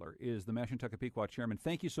 Rodney Butler is the Mashantucket Pequot chairman.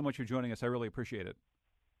 Thank you so much for joining us. I really appreciate it.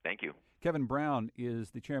 Thank you. Kevin Brown is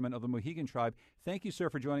the chairman of the Mohegan Tribe. Thank you, sir,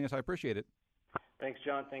 for joining us. I appreciate it. Thanks,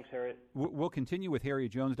 John. Thanks, Harriet. We'll continue with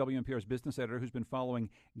Harriet Jones, WNPR's business editor, who's been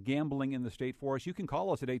following gambling in the state for us. You can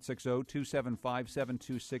call us at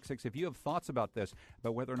 860-275-7266 if you have thoughts about this,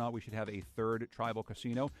 about whether or not we should have a third tribal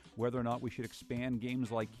casino, whether or not we should expand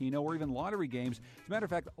games like Keno or even lottery games. As a matter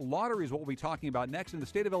of fact, lottery is what we'll be talking about next. In the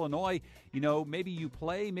state of Illinois, maybe you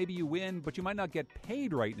play, maybe you win, but you might not get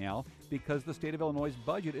paid right now because the state of Illinois'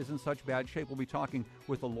 budget is in such bad shape. We'll be talking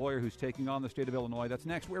with a lawyer who's taking on the state of Illinois. That's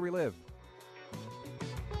next, Where We Live.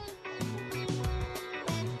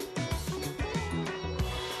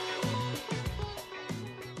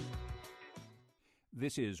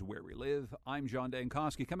 This is Where We Live. I'm John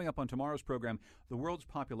Dankosky. Coming up on tomorrow's program, the world's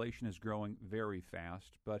population is growing very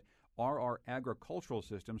fast, but are our agricultural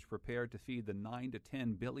systems prepared to feed the 9 to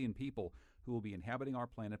 10 billion people who will be inhabiting our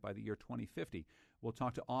planet by the year 2050? We'll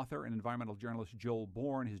talk to author and environmental journalist Joel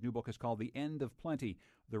Bourne. His new book is called The End of Plenty,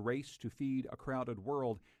 The Race to Feed a Crowded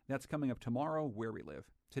World. That's coming up tomorrow, Where We Live.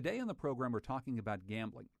 Today on the program, we're talking about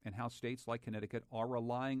gambling and how states like Connecticut are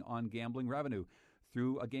relying on gambling revenue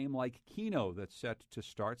through a game like Keno that's set to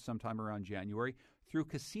start sometime around January, through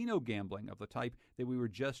casino gambling of the type that we were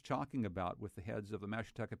just talking about with the heads of the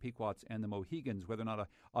Mashantucket Pequots and the Mohegans, whether or not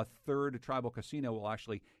a third tribal casino will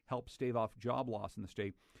actually help stave off job loss in the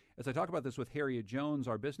state. As I talk about this with Harriet Jones,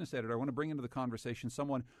 our business editor, I want to bring into the conversation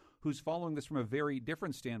someone who's following this from a very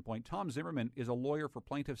different standpoint. Tom Zimmerman is a lawyer for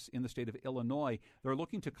plaintiffs in the state of Illinois. They're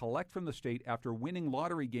looking to collect from the state after winning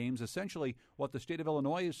lottery games. Essentially, what the state of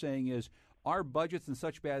Illinois is saying is, our budget's in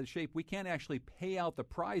such bad shape, we can't actually pay out the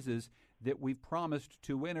prizes that we've promised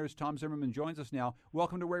to winners. Tom Zimmerman joins us now.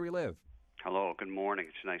 Welcome to Where We Live. Hello, good morning.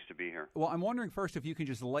 It's nice to be here. Well, I'm wondering first if you can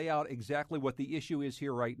just lay out exactly what the issue is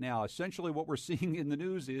here right now. Essentially, what we're seeing in the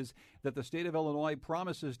news is that the state of Illinois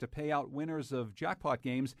promises to pay out winners of jackpot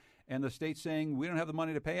games, and the state's saying we don't have the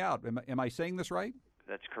money to pay out. Am I saying this right?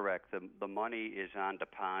 That's correct. The money is on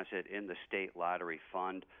deposit in the state lottery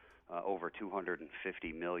fund. Over $250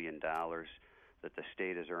 million that the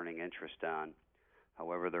state is earning interest on.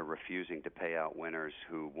 However, they're refusing to pay out winners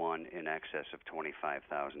who won in excess of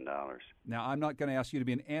 $25,000. Now, I'm not going to ask you to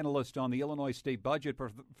be an analyst on the Illinois state budget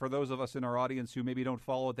for those of us in our audience who maybe don't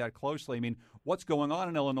follow it that closely. I mean, what's going on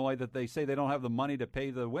in Illinois that they say they don't have the money to pay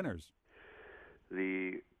the winners?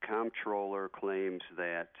 The comptroller claims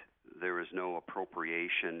that there is no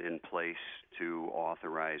appropriation in place to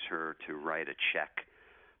authorize her to write a check,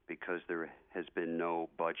 because there has been no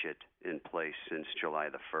budget in place since July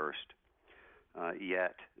the 1st.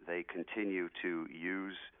 Yet they continue to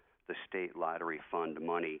use the state lottery fund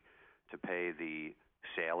money to pay the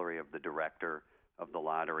salary of the director of the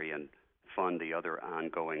lottery and fund the other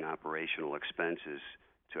ongoing operational expenses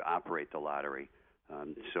to operate the lottery.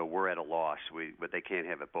 So we're at a loss, but they can't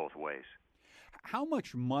have it both ways. How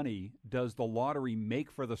much money does the lottery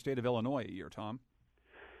make for the state of Illinois a year, Tom?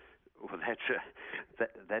 Well,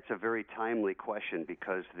 that's a very timely question,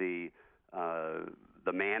 because the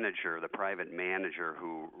manager, the private manager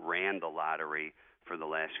who ran the lottery for the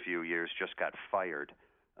last few years, just got fired.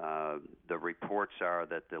 The reports are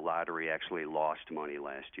that the lottery actually lost money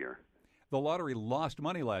last year. The lottery lost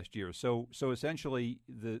money last year, so essentially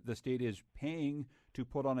the state is paying to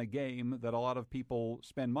put on a game that a lot of people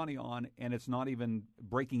spend money on, and it's not even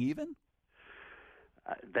breaking even?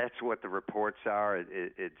 That's what the reports are.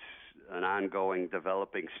 It's an ongoing,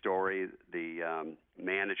 developing story. The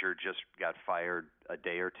manager just got fired a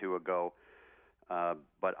day or two ago.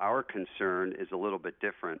 But our concern is a little bit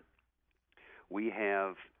different. We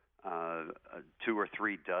have 2 or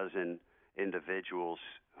 3 dozen individuals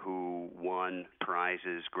who won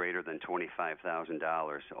prizes greater than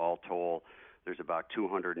 $25,000. All told, there's about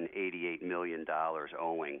 $288 million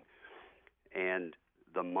owing. And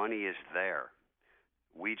the money is there.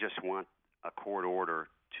 We just want a court order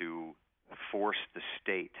to force the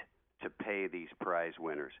state to pay these prize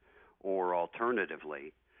winners, or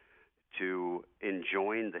alternatively, to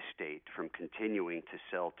enjoin the state from continuing to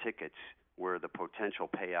sell tickets where the potential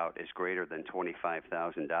payout is greater than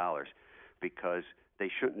 $25,000, because they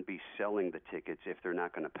shouldn't be selling the tickets if they're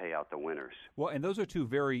not going to pay out the winners. Well, and those are two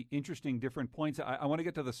very interesting different points. I want to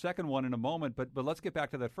get to the second one in a moment, but let's get back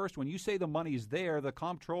to that first one. You say the money's there. The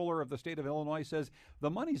comptroller of the state of Illinois says the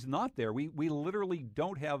money's not there. We literally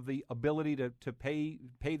don't have the ability to pay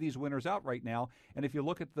these winners out right now. And if you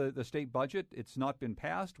look at the state budget, it's not been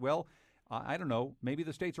passed. Well, I don't know. Maybe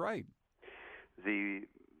the state's right. The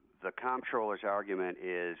comptroller's argument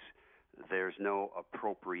is there's no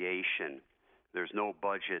appropriation. There's no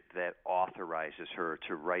budget that authorizes her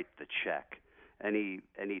to write the check. Any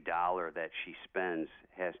dollar that she spends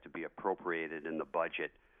has to be appropriated in the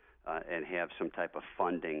budget and have some type of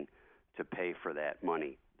funding to pay for that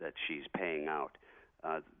money that she's paying out.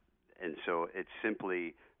 And so it's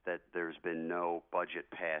simply that there's been no budget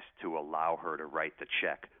passed to allow her to write the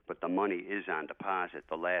check. But the money is on deposit.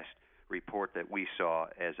 The last report that we saw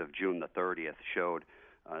as of June the 30th showed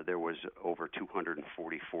there was over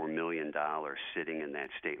 $244 million sitting in that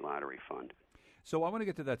state lottery fund. So I want to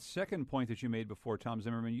get to that second point that you made before, Tom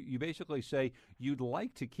Zimmerman. You basically say you'd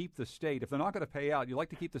like to keep the state, if they're not going to pay out, you'd like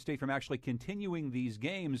to keep the state from actually continuing these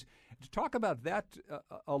games. Talk about that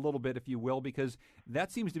a little bit, if you will, because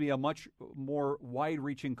that seems to be a much more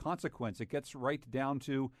wide-reaching consequence. It gets right down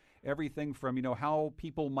to everything from, how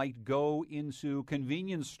people might go into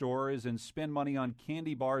convenience stores and spend money on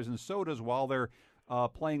candy bars and sodas while they're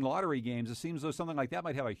playing lottery games. It seems as though something like that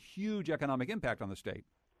might have a huge economic impact on the state.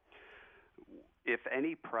 If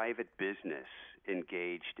any private business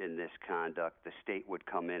engaged in this conduct, the state would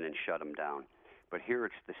come in and shut them down. But here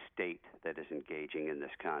it's the state that is engaging in this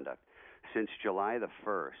conduct. Since July the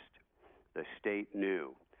 1st, the state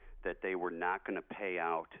knew that they were not going to pay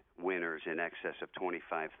out winners in excess of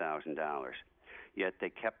 $25,000. Yet they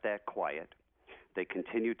kept that quiet. They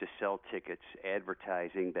continued to sell tickets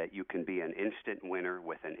advertising that you can be an instant winner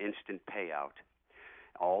with an instant payout,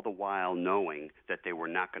 all the while knowing that they were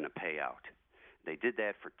not going to pay out. They did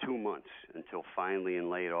that for 2 months until finally in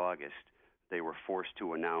late August they were forced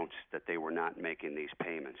to announce that they were not making these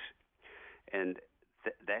payments. And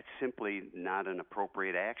that's simply not an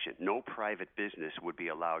appropriate action. No private business would be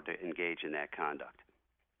allowed to engage in that conduct.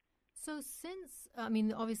 So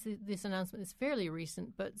obviously this announcement is fairly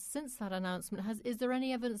recent, but since that announcement, is there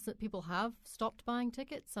any evidence that people have stopped buying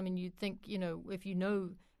tickets? I mean, you'd think, if you know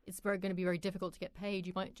it's going to be very difficult to get paid,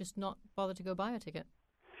 you might just not bother to go buy a ticket.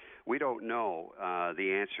 We don't know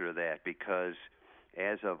the answer to that because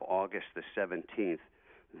as of August the 17th,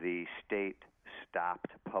 the state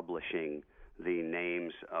stopped publishing the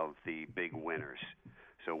names of the big winners.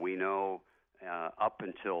 So we know up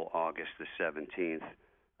until August the 17th,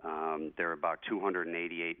 there are about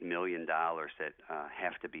 $288 million that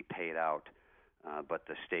have to be paid out, but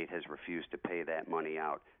the state has refused to pay that money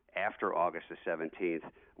out. After August the 17th,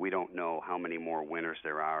 we don't know how many more winners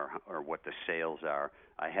there are or what the sales are.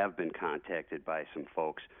 I have been contacted by some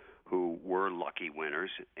folks who were lucky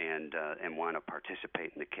winners and want to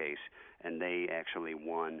participate in the case, and they actually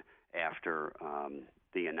won after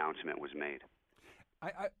the announcement was made.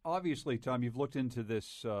 I obviously, Tom, you've looked into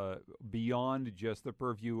this beyond just the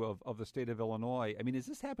purview of the state of Illinois. I mean, has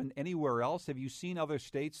this happened anywhere else? Have you seen other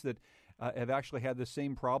states that have actually had the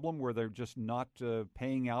same problem where they're just not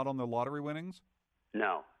paying out on their lottery winnings?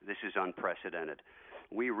 No, this is unprecedented.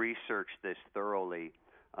 We researched this thoroughly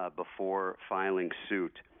before filing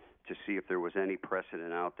suit to see if there was any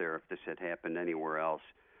precedent out there, if this had happened anywhere else,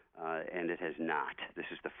 and it has not. This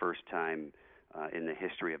is the first time in the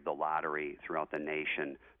history of the lottery throughout the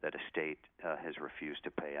nation that a state has refused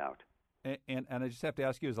to pay out. And I just have to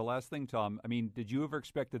ask you as the last thing, Tom, I mean, did you ever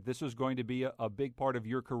expect that this was going to be a big part of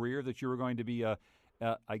your career, that you were going to be,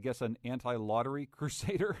 I guess, an anti-lottery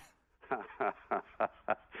crusader?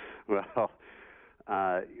 Well,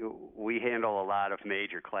 we handle a lot of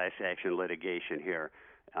major class action litigation here.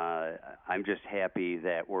 I'm just happy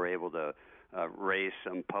that we're able to raise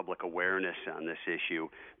some public awareness on this issue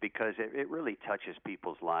because it really touches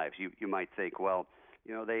people's lives. You might think, well,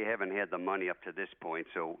 they haven't had the money up to this point,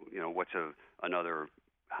 so, what's another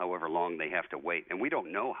however long they have to wait? And we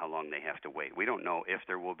don't know how long they have to wait. We don't know if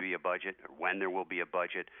there will be a budget or when there will be a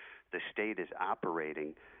budget. The state is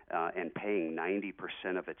operating and paying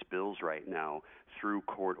 90% of its bills right now through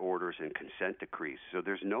court orders and consent decrees. So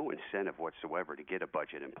there's no incentive whatsoever to get a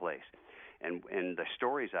budget in place. And the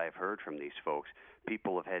stories I've heard from these folks,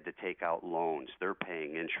 people have had to take out loans. They're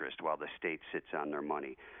paying interest while the state sits on their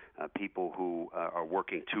money. People who are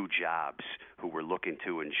working 2 jobs who were looking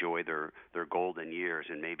to enjoy their golden years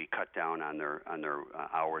and maybe cut down on their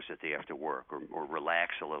hours that they have to work, or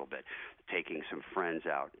relax a little bit, taking some friends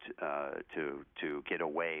out to get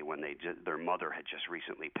away when their mother had just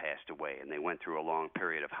recently passed away and they went through a long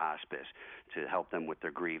period of hospice to help them with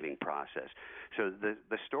their grieving process. So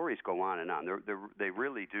the stories go on and on. They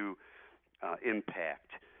really do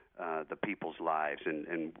impact the people's lives,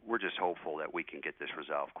 and we're just hopeful that we can get this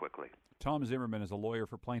resolved quickly. Tom Zimmerman is a lawyer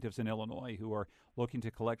for plaintiffs in Illinois who are looking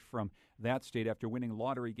to collect from that state after winning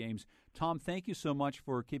lottery games. Tom, thank you so much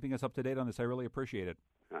for keeping us up to date on this. I really appreciate it.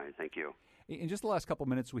 All right, thank you. In just the last couple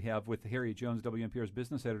minutes we have with Harriet Jones, WNPR's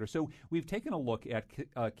business editor. So we've taken a look at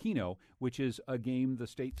Keno, which is a game the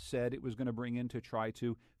state said it was going to bring in to try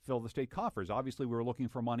to fill the state coffers. Obviously, we were looking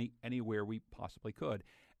for money anywhere we possibly could.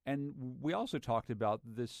 And we also talked about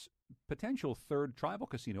this potential third tribal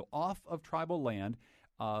casino off of tribal land.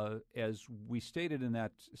 As we stated in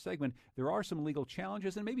that segment, there are some legal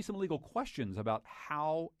challenges and maybe some legal questions about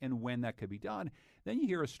how and when that could be done. Then you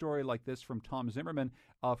hear a story like this from Tom Zimmerman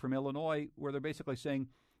from Illinois, where they're basically saying,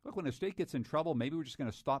 look, when a state gets in trouble, maybe we're just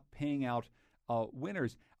going to stop paying out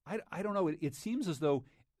winners. I don't know. It seems as though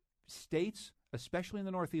states, especially in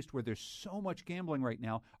the Northeast where there's so much gambling right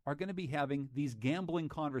now, are going to be having these gambling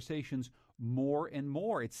conversations more and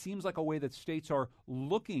more. It seems like a way that states are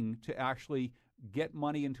looking to actually get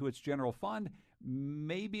money into its general fund.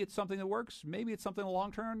 Maybe it's something that works. Maybe it's something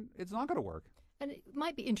long term it's not going to work. And it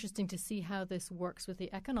might be interesting to see how this works with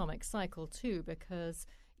the economic cycle, too, because,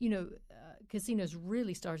 casinos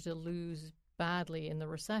really started to lose badly in the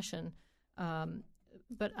recession.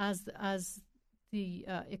 But as the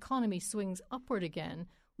economy swings upward again,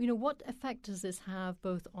 what effect does this have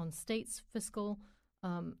both on states' fiscal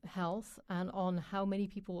health and on how many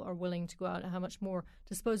people are willing to go out and how much more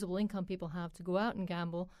disposable income people have to go out and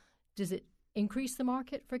gamble? Does it increase the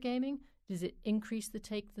market for gaming? Does it increase the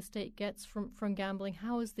take the state gets from gambling?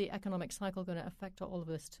 How is the economic cycle going to affect all of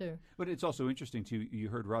this, too? But it's also interesting, too, you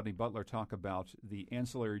heard Rodney Butler talk about the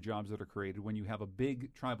ancillary jobs that are created when you have a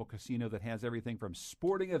big tribal casino that has everything from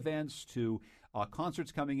sporting events to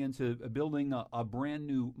concerts coming into building a brand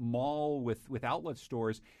new mall with outlet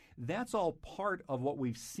stores. That's all part of what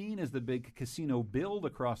we've seen as the big casino build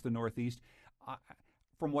across the Northeast.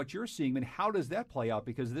 From what you're seeing, how does that play out?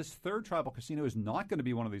 Because this third tribal casino is not going to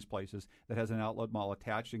be one of these places that has an outlet mall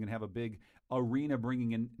attached and can have a big arena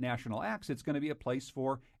bringing in national acts. It's going to be a place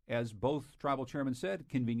for, as both tribal chairmen said,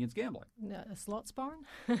 convenience gambling. A slots barn?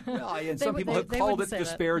 Well, and some people have called it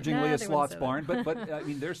disparagingly a slots barn, but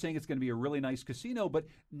they're saying it's going to be a really nice casino, but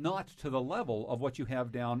not to the level of what you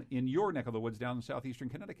have down in your neck of the woods down in southeastern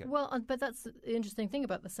Connecticut. Well, but that's the interesting thing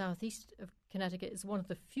about the southeast of Connecticut is one of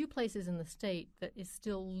the few places in the state that is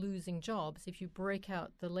still losing jobs. If you break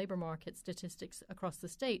out the labor market statistics across the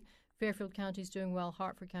state, Fairfield County is doing well,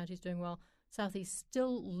 Hartford County is doing well. Southeast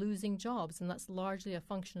still losing jobs, and that's largely a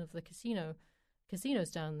function of the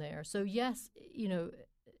casinos down there. So yes,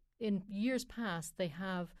 in years past they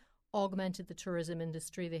have augmented the tourism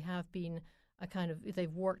industry. They have been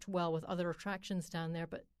they've worked well with other attractions down there,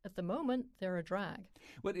 but at the moment they're a drag.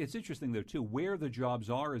 But it's interesting though too, where the jobs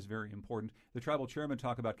are is very important. The tribal chairman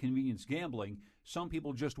talk about convenience gambling. Some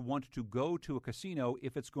people just want to go to a casino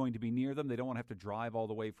if it's going to be near them. They don't want to have to drive all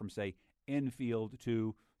the way from, say, Enfield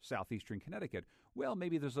to southeastern Connecticut. Well,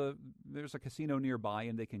 maybe there's a casino nearby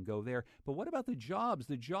and they can go there. But what about the jobs?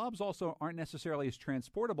 The jobs also aren't necessarily as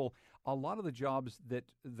transportable. A lot of the jobs that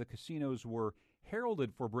the casinos were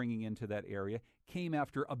heralded for bringing into that area came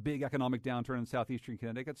after a big economic downturn in southeastern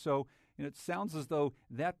Connecticut. So it sounds as though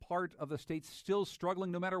that part of the state's still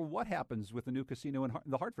struggling no matter what happens with the new casino in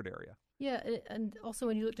the Hartford area. Yeah, and also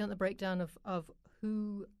when you look down the breakdown of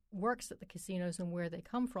who works at the casinos and where they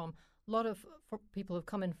come from, a lot of people have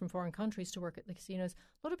come in from foreign countries to work at the casinos.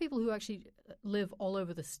 A lot of people who actually live all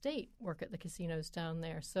over the state work at the casinos down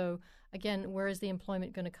there. So again, where is the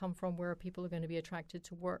employment going to come from? Where are people going to be attracted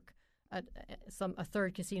to work at a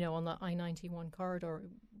third casino on the I-91 corridor?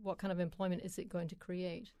 What kind of employment is it going to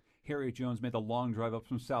create? Harriet Jones made the long drive up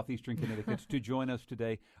from southeastern Connecticut to join us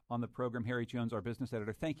today on the program. Harriet Jones, our business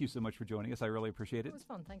editor, thank you so much for joining us. I really appreciate it. It was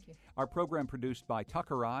fun. Thank you. Our program produced by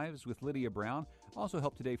Tucker Ives with Lydia Brown. Also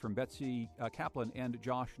helped today from Betsy Kaplan and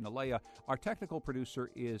Josh Nalea. Our technical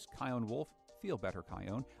producer is Kyone Wolf. Feel better,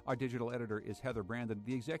 Kyone. Our digital editor is Heather Brandon.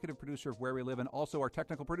 The executive producer of Where We Live and also our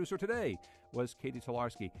technical producer today was Katie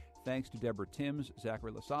Tolarski. Thanks to Deborah Timms,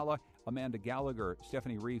 Zachary LaSala, Amanda Gallagher,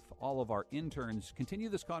 Stephanie Reif, all of our interns. Continue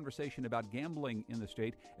this conversation about gambling in the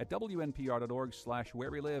state at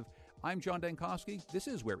WNPR.org/wherewelive. I'm John Dankowski. This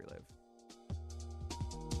is Where We Live.